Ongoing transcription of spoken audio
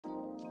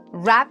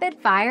Rapid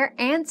fire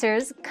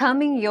answers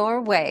coming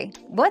your way.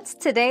 What's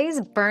today's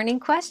burning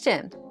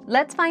question?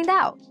 Let's find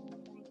out.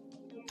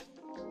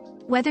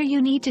 Whether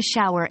you need to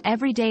shower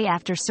every day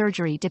after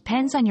surgery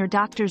depends on your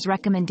doctor's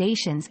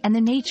recommendations and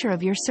the nature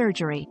of your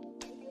surgery.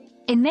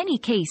 In many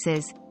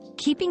cases,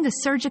 keeping the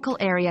surgical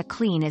area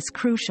clean is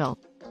crucial,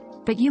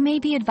 but you may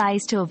be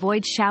advised to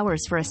avoid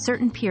showers for a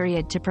certain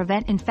period to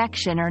prevent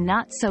infection or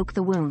not soak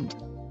the wound.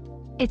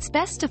 It's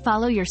best to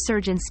follow your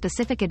surgeon's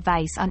specific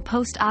advice on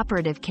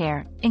post-operative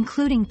care,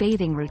 including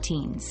bathing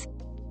routines.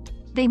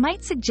 They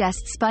might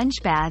suggest sponge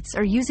baths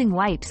or using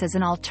wipes as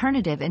an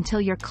alternative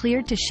until you're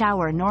cleared to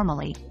shower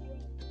normally.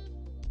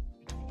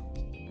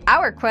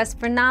 Our quest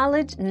for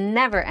knowledge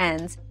never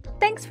ends.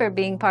 Thanks for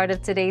being part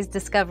of today's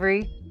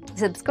discovery.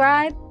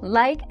 Subscribe,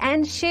 like,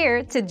 and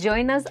share to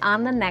join us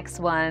on the next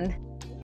one.